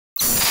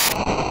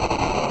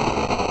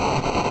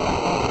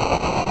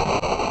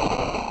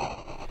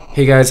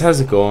Hey guys, how's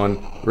it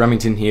going?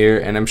 Remington here,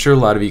 and I'm sure a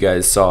lot of you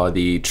guys saw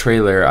the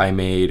trailer I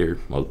made, or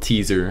well,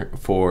 teaser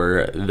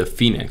for the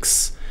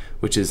Phoenix,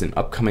 which is an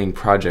upcoming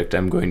project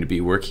I'm going to be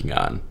working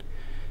on.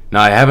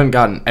 Now, I haven't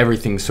gotten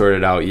everything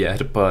sorted out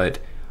yet, but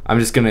I'm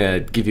just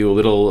gonna give you a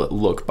little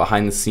look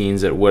behind the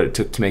scenes at what it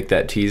took to make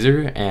that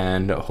teaser,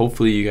 and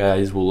hopefully you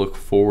guys will look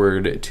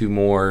forward to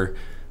more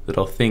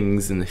little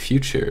things in the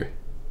future.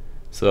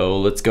 So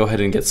let's go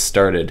ahead and get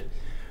started.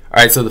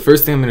 Alright, so the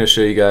first thing I'm going to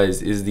show you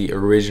guys is the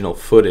original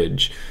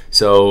footage.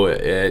 So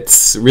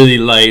it's really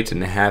light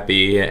and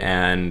happy,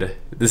 and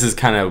this is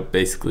kind of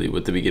basically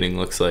what the beginning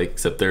looks like,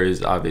 except there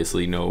is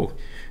obviously no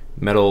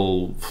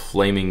metal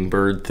flaming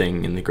bird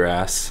thing in the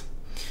grass.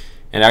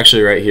 And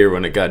actually right here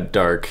when it got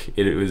dark,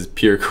 it was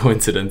pure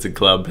coincidence. A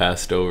cloud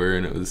passed over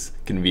and it was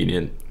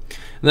convenient.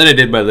 And then I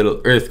did my little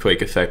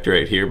earthquake effect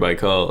right here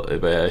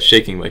by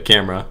shaking my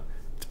camera.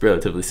 It's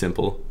relatively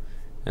simple.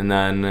 And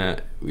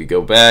then we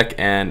go back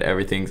and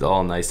everything's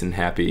all nice and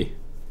happy.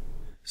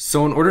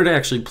 So in order to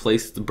actually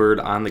place the bird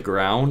on the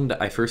ground,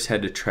 I first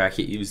had to track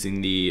it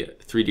using the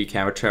 3D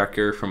camera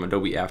tracker from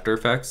Adobe After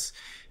Effects.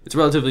 It's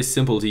relatively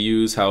simple to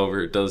use,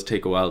 however it does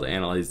take a while to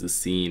analyze the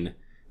scene.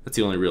 That's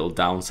the only real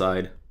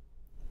downside.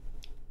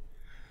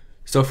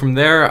 So from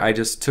there I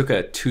just took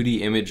a 2D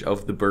image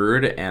of the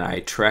bird and I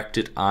tracked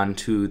it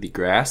onto the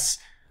grass.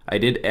 I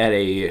did add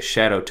a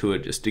shadow to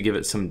it just to give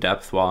it some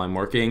depth while I'm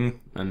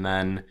working, and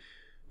then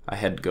I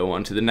had to go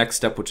on to the next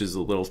step, which is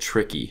a little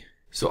tricky.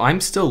 So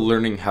I'm still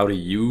learning how to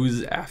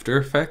use After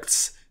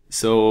Effects,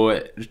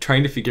 so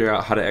trying to figure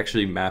out how to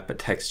actually map a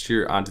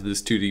texture onto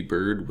this 2D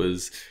bird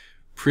was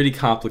pretty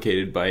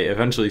complicated, but I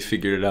eventually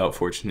figured it out,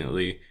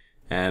 fortunately,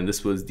 and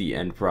this was the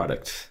end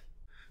product.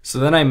 So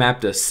then I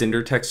mapped a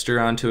cinder texture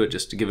onto it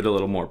just to give it a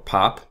little more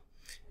pop.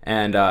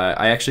 And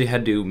I actually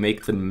had to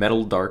make the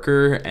metal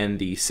darker and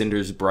the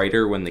cinders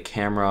brighter when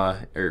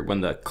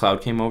the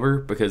cloud came over,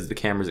 because the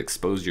camera's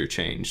exposure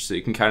changed. So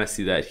you can kind of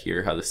see that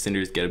here, how the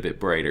cinders get a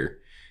bit brighter.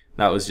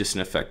 That was just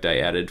an effect I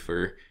added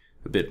for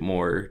a bit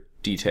more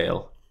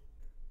detail.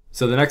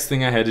 So the next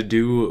thing I had to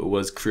do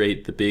was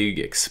create the big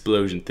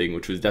explosion thing,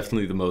 which was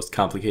definitely the most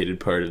complicated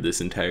part of this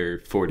entire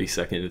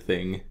 40-second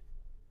thing.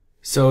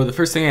 So the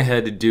first thing I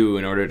had to do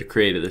in order to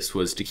create this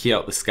was to key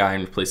out the sky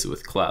and replace it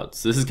with clouds.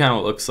 So this is kind of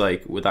what it looks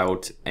like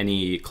without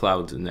any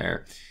clouds in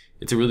there.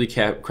 It's a really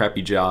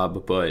crappy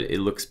job, but it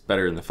looks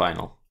better in the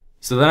final.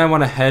 So then I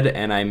went ahead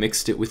and I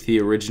mixed it with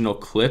the original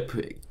clip,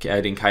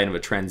 adding kind of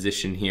a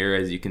transition here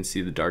as you can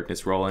see the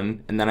darkness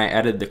rolling. And then I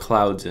added the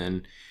clouds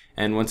in.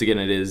 And once again,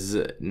 it is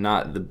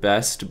not the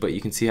best, but you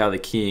can see how the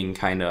keying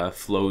kind of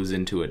flows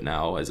into it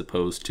now as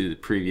opposed to the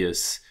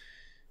previous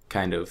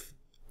kind of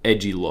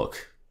edgy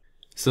look.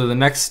 So the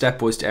next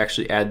step was to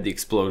actually add the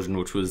explosion,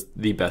 which was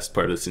the best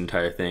part of this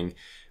entire thing.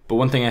 But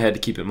one thing I had to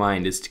keep in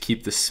mind is to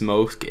keep the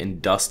smoke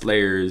and dust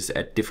layers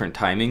at different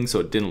timings so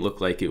it didn't look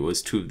like it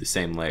was two of the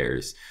same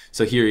layers.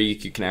 So here you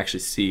can actually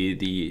see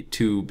the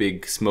two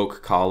big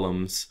smoke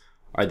columns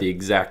are the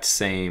exact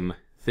same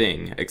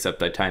thing,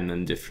 except I timed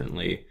them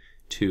differently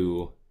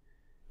to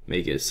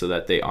make it so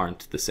that they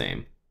aren't the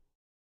same.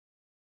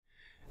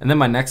 And then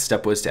my next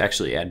step was to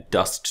actually add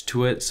dust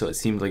to it, so it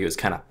seemed like it was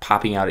kind of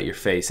popping out at your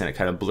face and it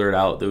kind of blurred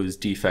out those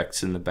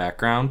defects in the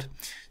background.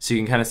 So you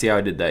can kind of see how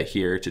I did that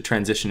here. To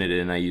transition it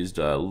in, I used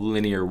a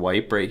linear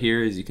wipe right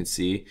here, as you can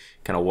see,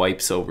 kind of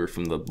wipes over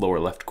from the lower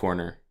left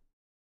corner.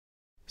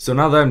 So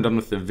now that I'm done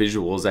with the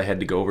visuals, I had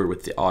to go over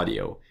with the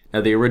audio. Now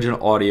the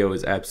original audio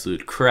is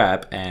absolute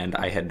crap and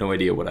I had no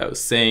idea what I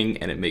was saying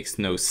and it makes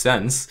no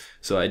sense,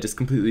 so I just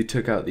completely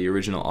took out the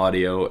original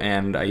audio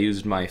and I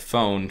used my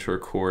phone to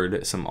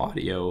record some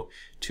audio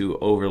to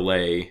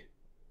overlay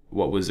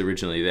what was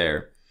originally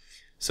there.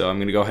 So I'm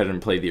going to go ahead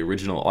and play the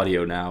original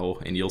audio now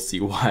and you'll see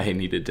why I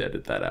needed to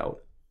edit that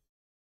out.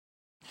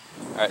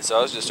 Alright, so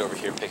I was just over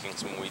here picking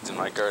some weeds in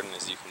my garden,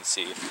 as you can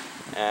see,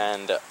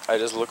 and I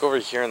just look over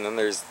here and then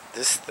there's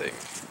this thing.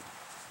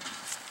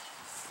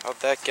 How'd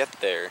that get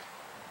there?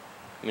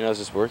 I mean, I was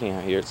just working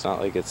out here. It's not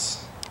like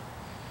it's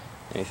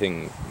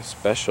anything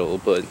special,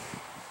 but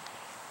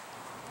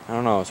I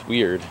don't know, it's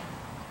weird.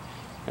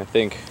 I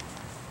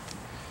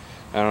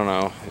don't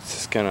know, it's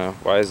just kind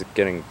of, why is it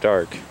getting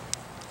dark?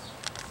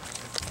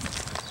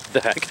 What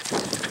the heck?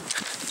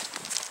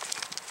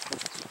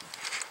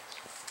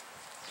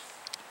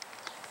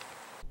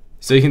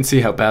 So you can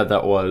see how bad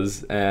that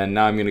was, and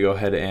now I'm going to go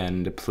ahead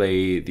and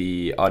play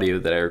the audio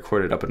that I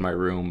recorded up in my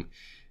room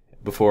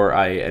before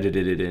I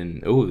edited it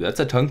in. Oh, that's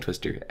a tongue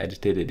twister.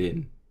 Edited it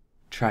in.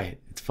 Try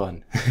it. It's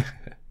fun.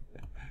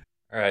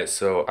 Alright,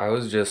 so I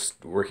was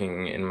just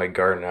working in my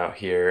garden out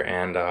here,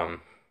 and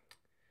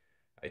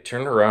I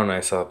turned around and I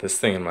saw this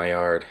thing in my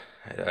yard.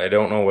 I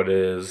don't know what it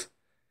is.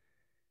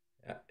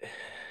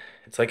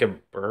 It's like a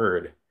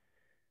bird.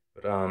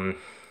 But,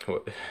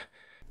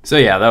 So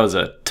yeah, that was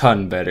a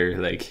ton better,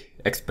 like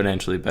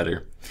exponentially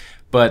better.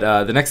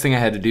 But the next thing I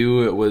had to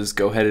do was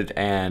go ahead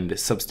and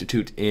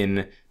substitute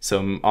in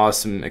some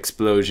awesome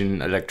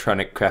explosion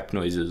electronic crap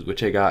noises,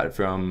 which I got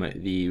from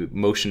the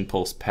Motion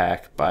Pulse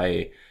pack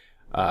by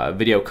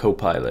video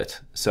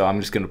Copilot. So I'm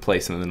just going to play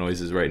some of the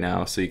noises right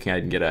now so you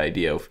can get an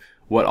idea of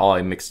what all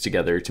I mixed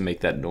together to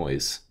make that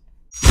noise.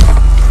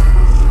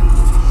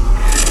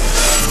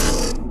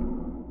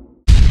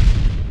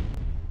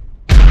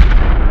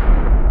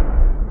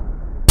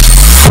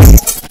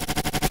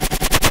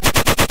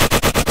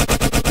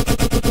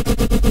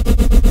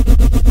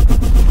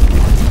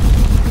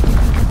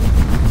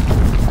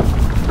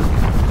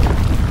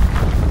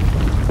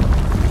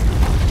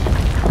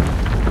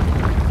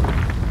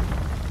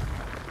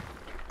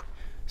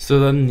 So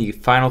then the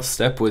final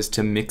step was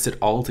to mix it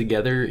all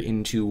together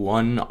into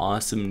one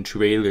awesome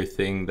trailer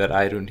thing that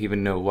I don't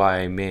even know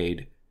why I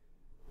made,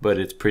 but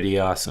it's pretty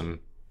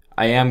awesome.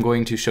 I am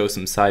going to show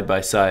some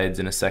side-by-sides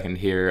in a second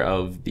here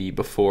of the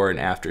before and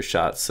after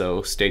shots,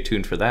 so stay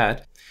tuned for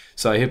that.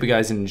 So I hope you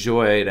guys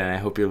enjoyed, and I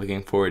hope you're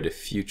looking forward to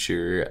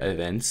future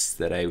events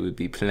that I would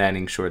be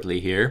planning shortly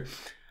here.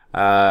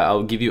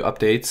 I'll give you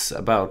updates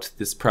about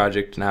this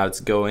project and how it's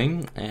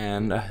going,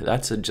 and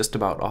that's just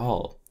about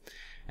all.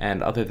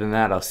 And other than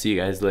that, I'll see you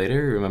guys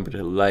later. Remember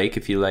to like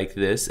if you like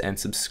this, and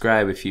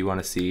subscribe if you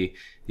want to see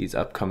these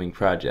upcoming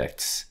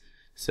projects.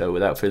 So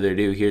without further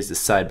ado, here's the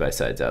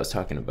side-by-sides I was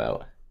talking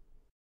about.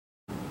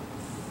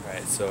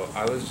 Alright, so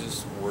I was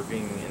just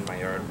working in my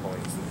yard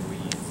pulling some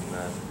weeds, and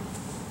then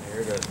I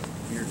heard a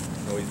weird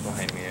noise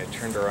behind me. I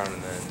turned around,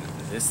 and then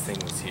this thing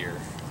was here.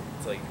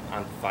 It's like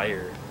on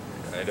fire.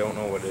 I don't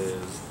know what it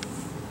is.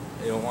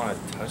 I don't want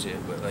to touch it,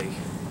 but like,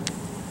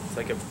 it's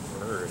like a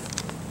bird.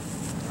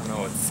 I don't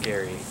know, it's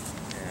scary,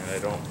 and I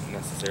don't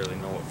necessarily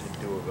know what to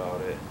do about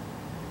it.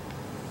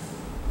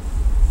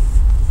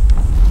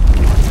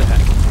 What the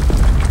heck?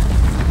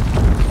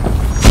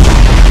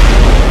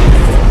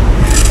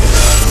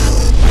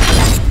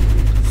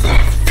 The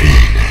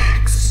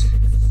Phoenix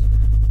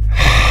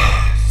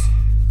has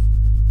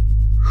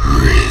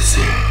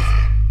risen.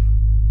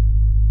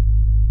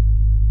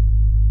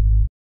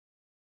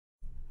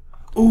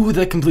 Ooh,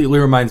 that completely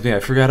reminds me, I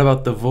forgot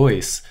about the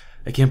voice.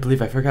 I can't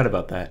believe I forgot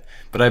about that.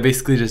 But I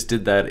basically just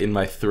did that in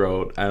my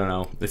throat. I don't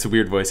know. It's a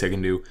weird voice I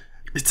can do.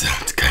 It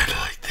sounds kind of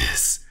like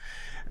this.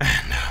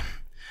 And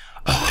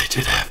all I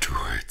did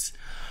afterwards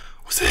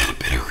was add a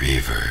bit of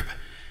reverb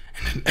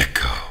and an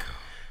echo.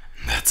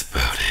 And that's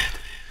about it.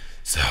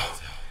 So,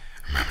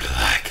 remember to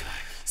like,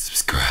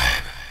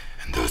 subscribe,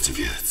 and those of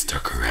you that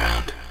stuck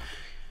around,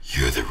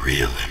 you're the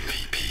real MVP.